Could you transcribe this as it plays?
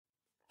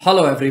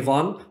Hello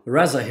everyone,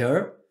 Reza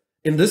here.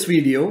 In this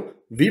video,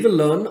 we will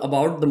learn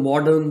about the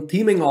modern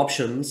theming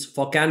options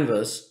for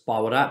Canvas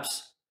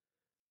PowerApps.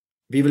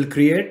 We will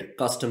create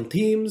custom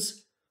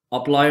themes,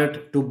 apply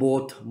it to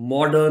both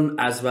modern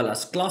as well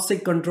as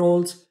classic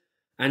controls,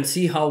 and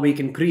see how we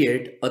can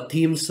create a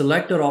theme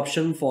selector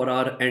option for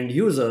our end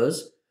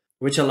users,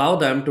 which allow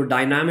them to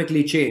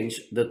dynamically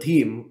change the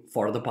theme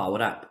for the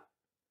Power App.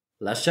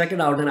 Let's check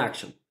it out in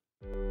action.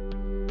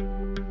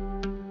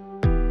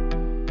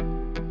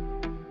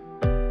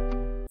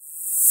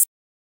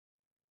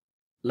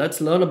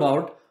 Let's learn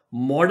about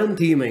modern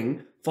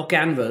theming for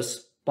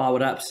Canvas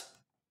PowerApps.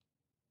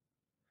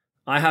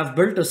 I have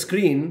built a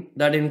screen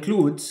that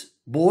includes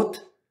both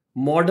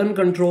modern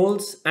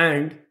controls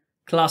and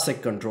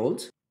classic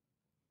controls.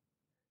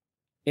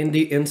 In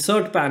the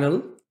Insert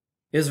panel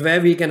is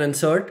where we can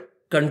insert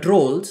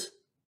controls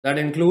that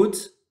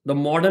includes the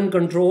modern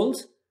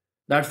controls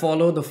that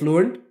follow the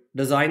Fluent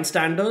design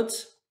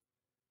standards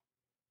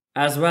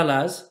as well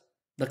as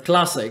the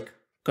classic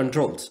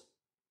controls.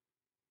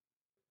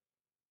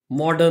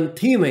 Modern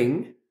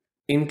theming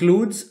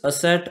includes a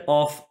set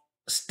of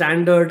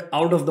standard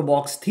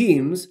out-of-the-box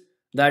themes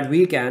that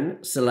we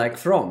can select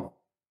from.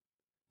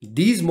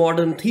 These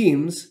modern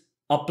themes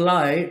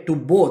apply to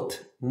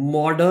both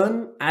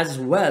modern as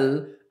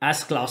well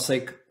as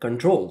classic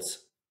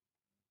controls.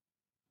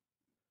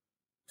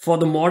 For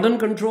the modern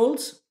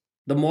controls,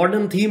 the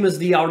modern theme is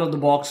the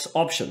out-of-the-box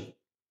option.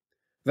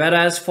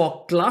 Whereas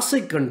for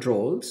classic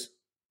controls,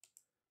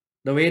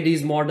 the way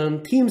these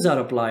modern themes are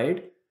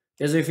applied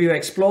is if you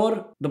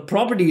explore the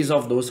properties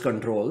of those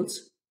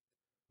controls,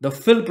 the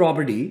fill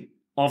property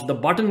of the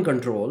button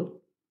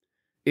control,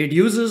 it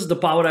uses the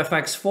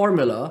PowerFx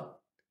formula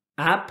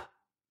app.theme.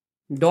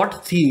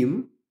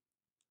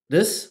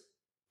 This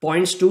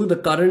points to the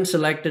current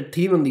selected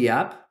theme in the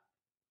app,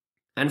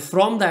 and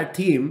from that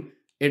theme,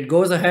 it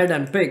goes ahead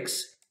and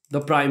picks the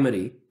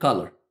primary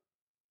color.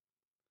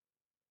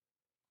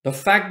 The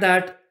fact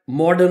that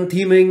modern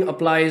theming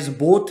applies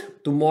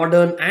both to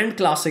modern and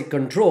classic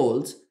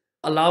controls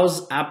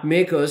allows app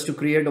makers to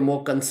create a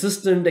more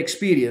consistent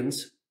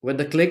experience with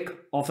the click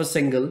of a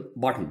single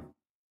button.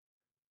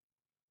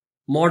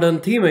 Modern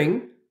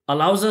theming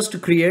allows us to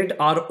create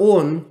our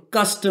own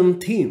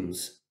custom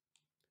themes.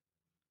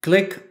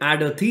 Click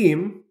Add a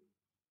Theme,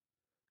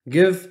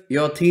 give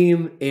your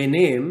theme a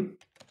name,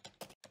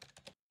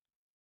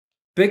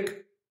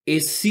 pick a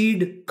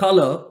seed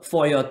color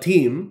for your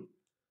theme.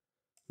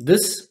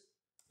 This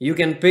you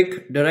can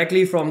pick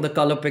directly from the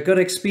color picker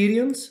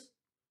experience.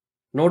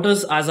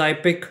 Notice as I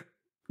pick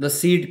the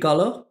seed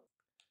color,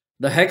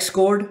 the hex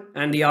code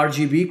and the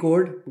RGB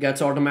code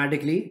gets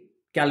automatically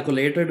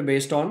calculated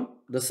based on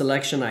the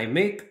selection I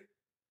make.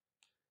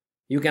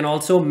 You can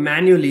also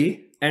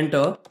manually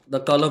enter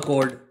the color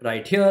code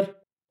right here,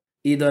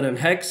 either in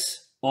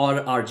hex or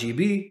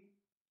RGB.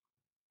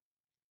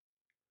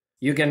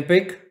 You can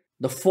pick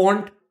the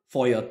font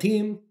for your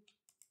theme.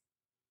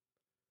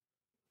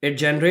 It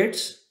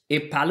generates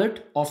a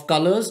palette of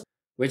colors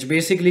which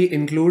basically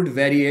include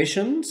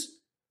variations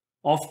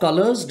of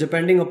colors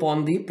depending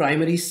upon the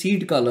primary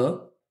seed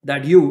color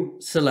that you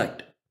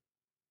select.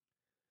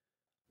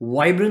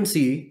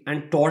 Vibrancy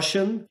and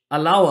torsion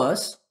allow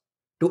us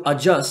to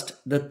adjust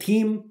the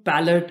theme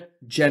palette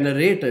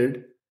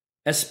generated,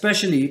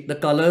 especially the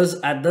colors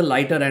at the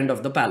lighter end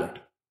of the palette.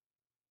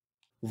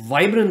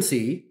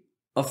 Vibrancy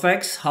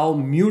affects how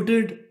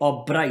muted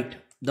or bright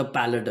the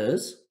palette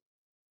is,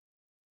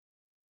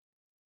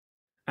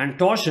 and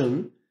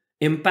torsion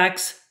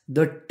impacts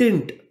the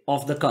tint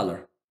of the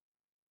color.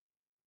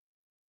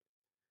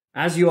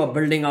 As you are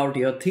building out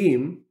your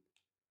theme,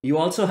 you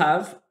also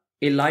have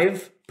a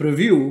live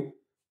preview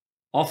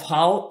of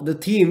how the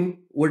theme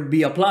would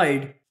be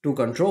applied to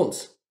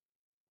controls.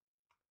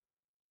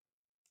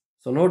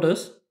 So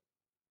notice,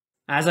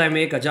 as I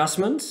make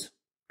adjustments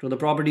to the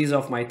properties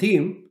of my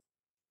theme,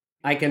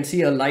 I can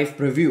see a live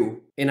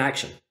preview in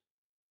action.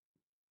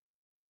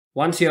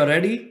 Once you're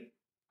ready,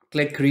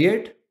 click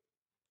Create,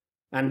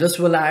 and this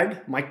will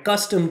add my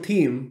custom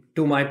theme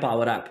to my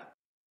Power App.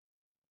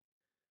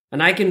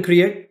 And I can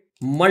create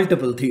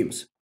multiple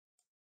themes.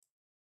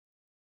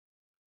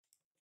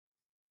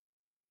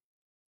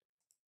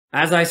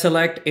 As I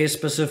select a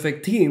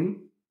specific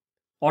theme,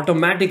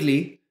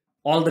 automatically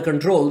all the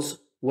controls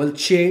will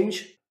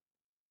change.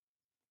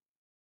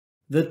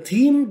 The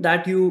theme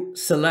that you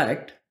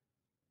select,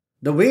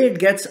 the way it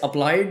gets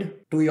applied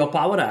to your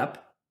Power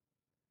App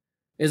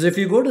is if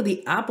you go to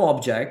the app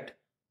object,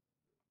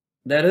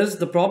 there is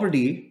the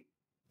property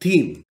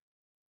theme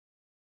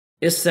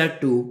is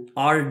set to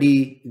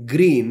RD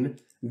green.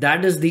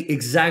 That is the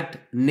exact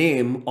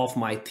name of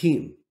my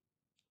theme.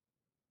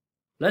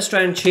 Let's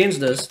try and change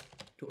this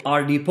to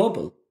RD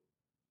purple.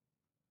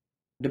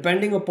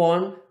 Depending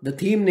upon the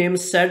theme name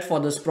set for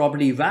this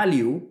property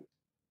value,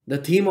 the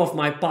theme of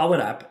my Power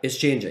App is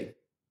changing.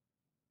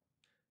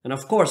 And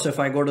of course, if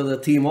I go to the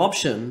theme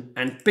option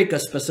and pick a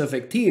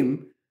specific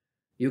theme,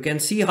 you can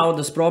see how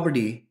this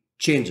property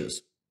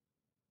changes.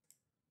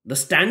 The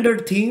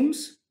standard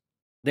themes,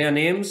 their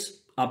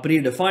names are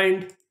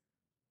predefined: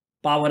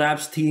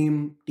 PowerApps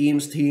theme,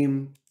 Teams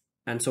theme,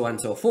 and so on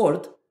and so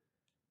forth.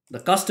 The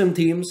custom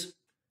themes,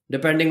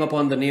 depending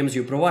upon the names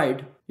you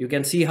provide, you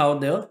can see how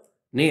the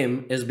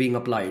name is being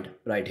applied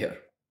right here.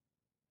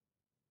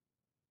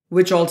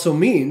 Which also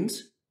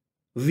means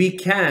we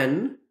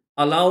can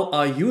allow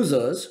our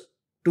users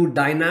to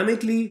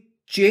dynamically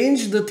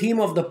change the theme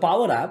of the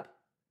Power App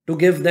to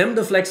give them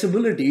the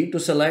flexibility to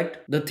select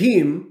the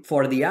theme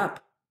for the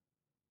app.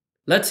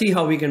 Let's see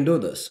how we can do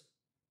this.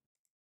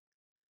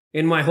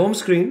 In my home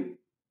screen,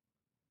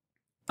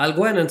 I'll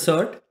go and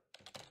insert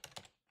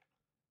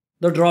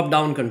the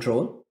drop-down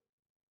control.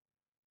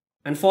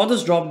 And for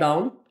this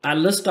drop-down, I'll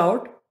list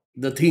out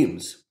the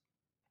themes.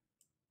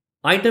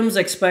 Items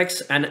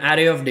expects an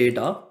array of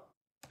data.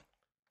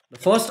 The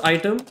first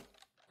item,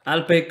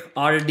 I'll pick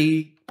RD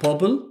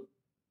purple,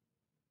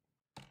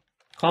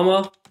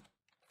 comma,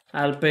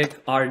 I'll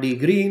pick RD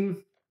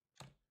green,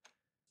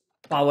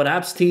 Power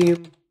Apps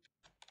theme,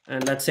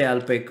 and let's say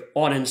I'll pick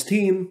orange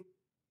theme.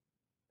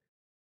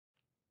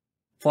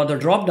 For the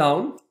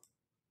drop-down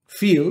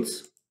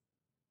fields,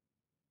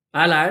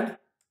 I'll add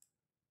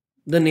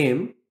the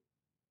name.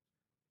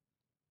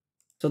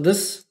 So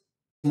this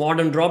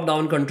modern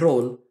drop-down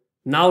control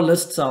now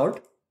lists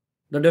out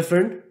the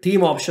different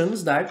theme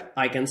options that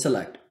I can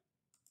select.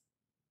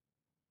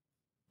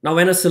 Now,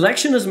 when a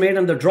selection is made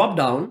in the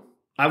drop-down,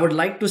 I would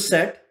like to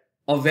set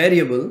a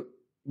variable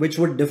which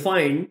would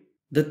define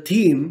the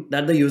theme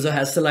that the user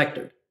has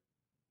selected.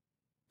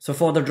 So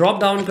for the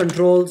drop-down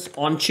controls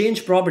on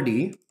change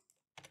property,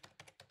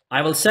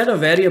 I will set a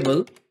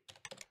variable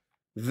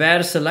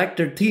where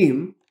selected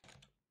theme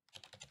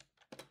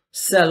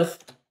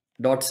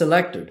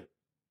self.selected.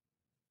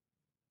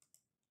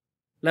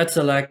 Let's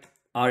select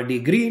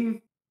RD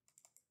green.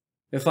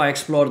 If I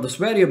explore this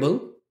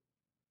variable,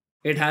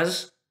 it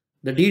has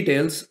the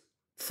details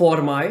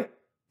for my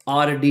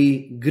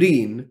RD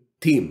green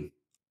theme.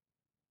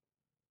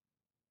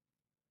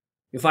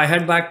 If I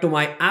head back to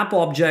my app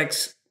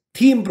objects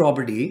theme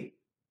property,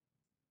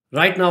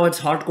 right now it's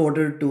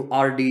hard-coded to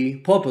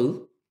RD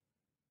purple.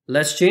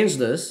 Let's change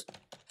this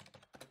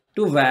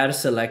to where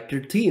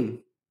selected theme.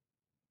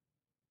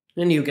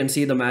 And you can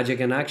see the magic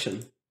in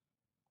action.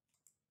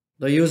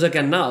 The user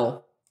can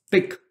now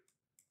pick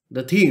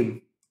the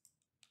theme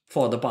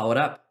for the Power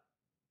App.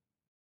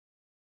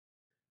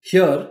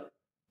 Here,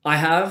 I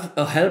have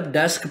a help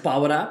desk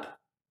Power App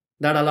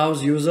that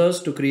allows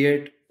users to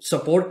create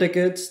support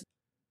tickets.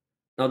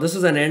 Now, this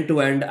is an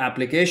end-to-end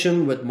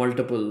application with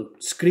multiple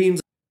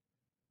screens.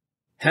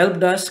 Help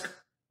desk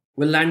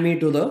will land me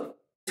to the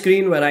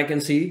screen where I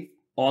can see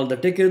all the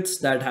tickets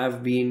that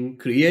have been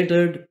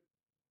created.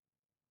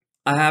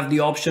 I have the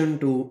option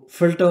to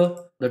filter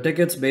the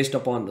tickets based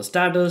upon the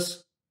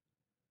status.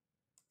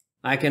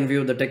 I can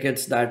view the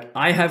tickets that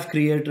I have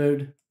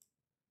created,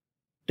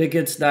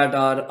 tickets that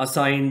are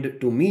assigned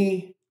to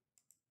me,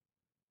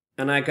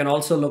 and I can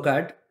also look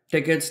at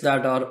tickets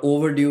that are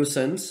overdue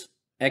since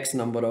X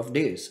number of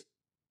days.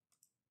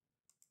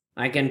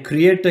 I can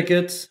create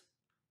tickets,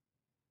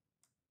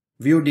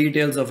 view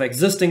details of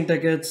existing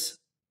tickets,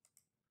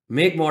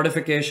 make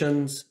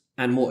modifications,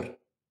 and more.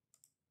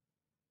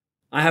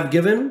 I have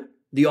given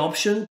the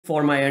option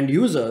for my end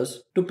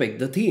users to pick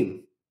the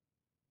theme.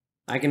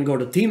 I can go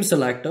to theme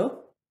selector.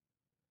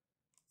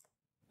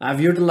 I've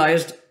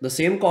utilized the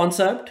same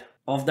concept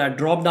of that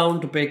drop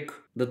down to pick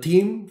the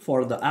theme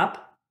for the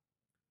app.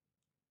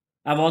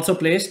 I've also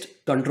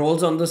placed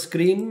controls on the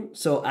screen,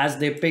 so as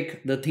they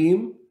pick the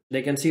theme,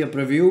 they can see a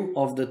preview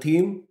of the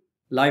theme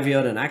live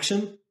here in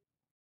action.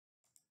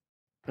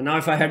 And now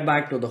if I head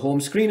back to the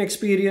home screen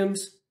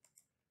experience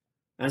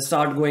and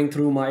start going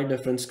through my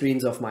different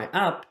screens of my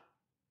app,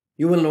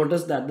 you will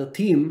notice that the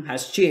theme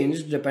has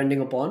changed depending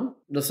upon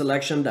the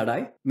selection that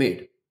I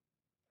made.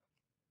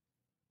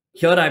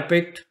 Here I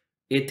picked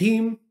a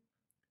theme.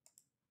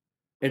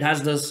 It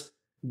has this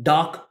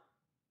dark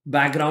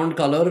background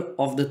color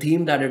of the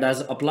theme that it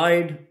has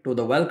applied to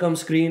the welcome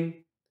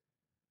screen.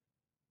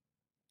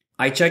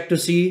 I check to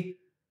see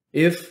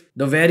if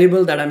the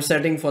variable that I'm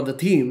setting for the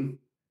theme,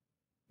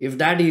 if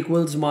that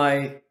equals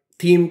my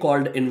theme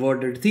called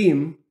inverted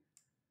theme.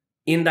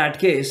 In that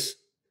case,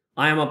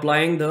 I am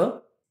applying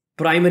the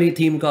primary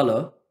theme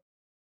color.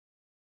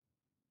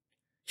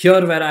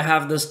 Here where I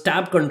have this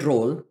tab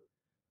control,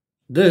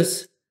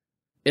 this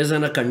is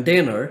in a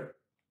container.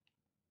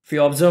 If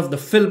you observe the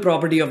fill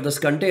property of this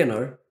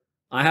container,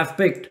 I have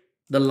picked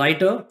the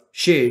lighter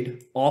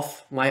shade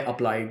of my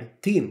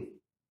applied theme.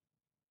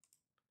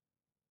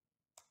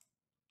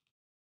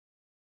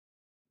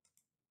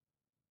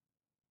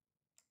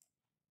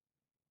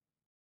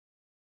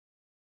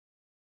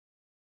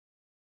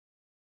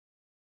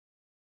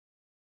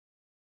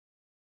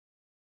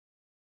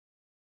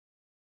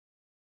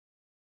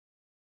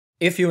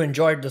 If you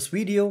enjoyed this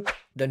video,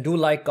 then do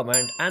like,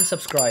 comment, and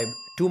subscribe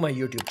to my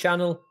YouTube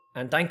channel.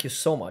 And thank you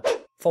so much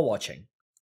for watching.